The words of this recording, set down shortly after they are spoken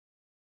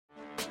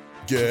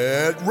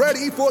Get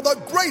ready for the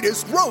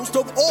greatest roast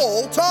of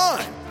all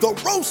time, the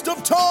Roast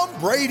of Tom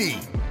Brady,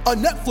 a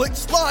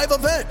Netflix live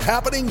event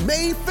happening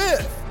May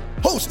 5th.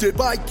 Hosted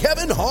by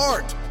Kevin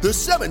Hart, the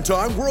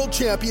 7-time world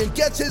champion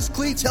gets his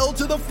cleats held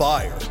to the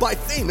fire by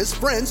famous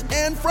friends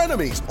and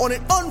frenemies on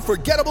an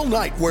unforgettable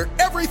night where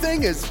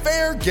everything is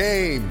fair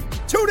game.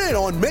 Tune in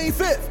on May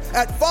 5th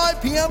at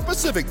 5 p.m.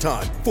 Pacific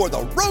time for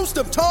the Roast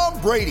of Tom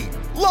Brady,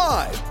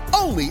 live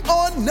only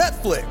on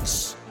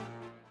Netflix.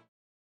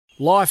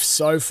 Life's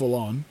so full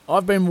on.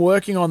 I've been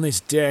working on this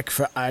deck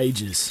for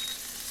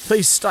ages.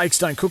 These steaks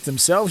don't cook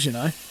themselves, you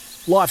know.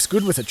 Life's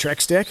good with a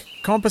Trex deck.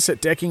 Composite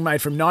decking made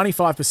from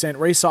 95%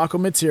 recycled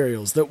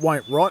materials that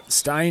won't rot,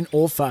 stain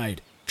or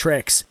fade.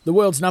 Trex, the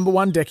world's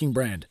 #1 decking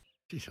brand.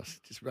 Jeez,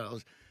 I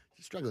was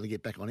struggling to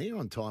get back on air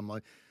on time.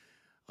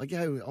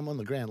 I'm on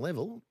the ground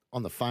level,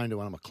 on the phone to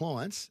one of my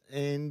clients,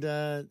 and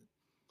I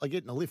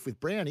get in a lift with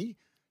Brownie.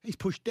 He's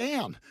pushed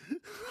down.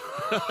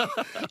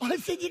 I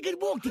said, you can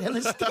walk down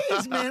the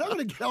stairs, man. I'm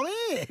going to get on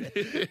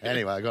air.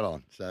 Anyway, I got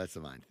on, so that's the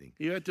main thing.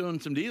 You're out doing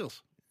some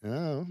deals?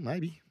 Oh,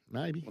 maybe.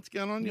 What's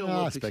going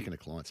on? Speaking of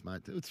clients,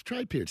 mate, it's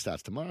trade period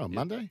starts tomorrow,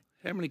 Monday.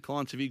 How many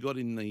clients have you got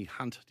in the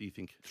hunt, do you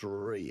think?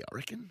 3, I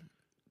reckon.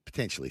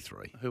 Potentially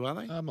 3. Who are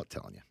they? I'm not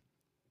telling you.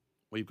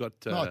 Well, you've got...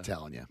 not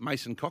telling you.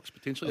 Mason Cox,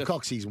 potentially. Well,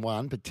 Coxie's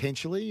 1,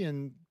 potentially,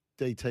 and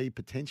DT,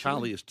 potentially.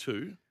 Charlie is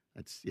 2.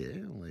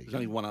 There's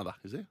only one other,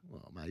 is there?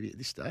 Well, maybe at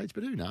this stage,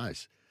 but who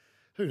knows?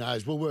 Who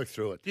knows? We'll work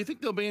through it. Do you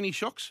think there'll be any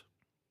shocks?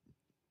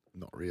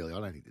 Not really. I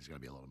don't think there's going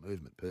to be a lot of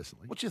movement,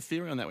 personally. What's your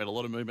theory on that? We had a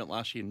lot of movement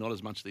last year, not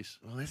as much this.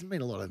 Well, there hasn't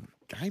been a lot of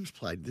games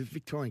played. The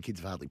Victorian kids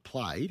have hardly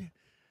played.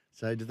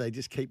 So do they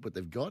just keep what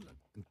they've got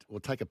or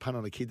take a punt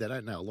on a kid they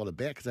don't know a lot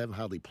about because they haven't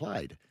hardly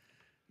played?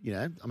 You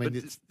know, I mean...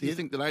 do you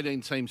think that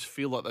 18 teams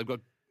feel like they've got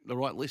the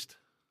right list?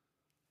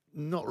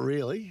 Not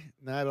really.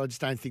 No, but I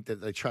just don't think that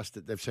they trust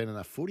that they've seen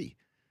enough footy.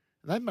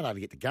 They haven't been able to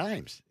get the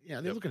games. You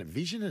know, they're looking at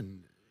vision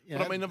and...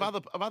 But I mean, of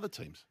other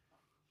teams.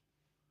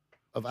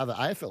 Of other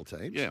AFL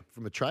teams? Yeah.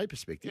 From a trade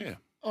perspective? Yeah.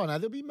 Oh, no,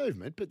 there'll be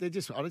movement, but I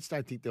just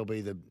don't think there'll be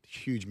the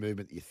huge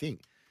movement that you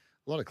think.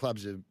 A lot of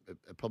clubs are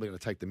probably going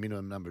to take the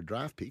minimum number of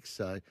draft picks,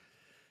 so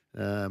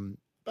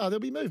there'll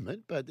be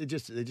movement, but I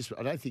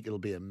don't think it'll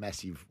be a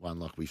massive one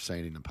like we've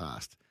seen in the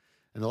past.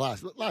 And the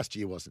last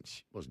year wasn't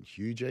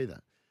huge either,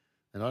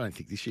 and I don't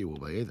think this year will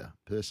be either,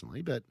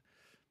 personally. But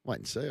wait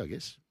and see, I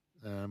guess.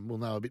 We'll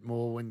know a bit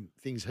more when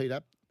things heat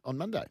up on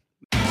Monday.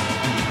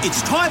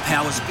 It's Tyre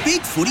Power's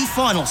Big Footy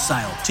Final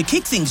Sale. To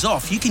kick things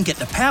off, you can get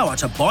the power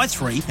to buy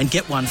 3 and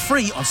get 1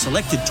 free on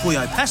selected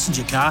Toyo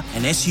passenger car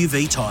and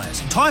SUV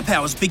tyres. Tyre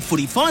Power's Big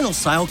Footy Final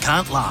Sale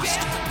can't last.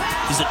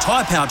 Visit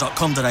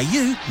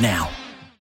tyrepower.com.au now.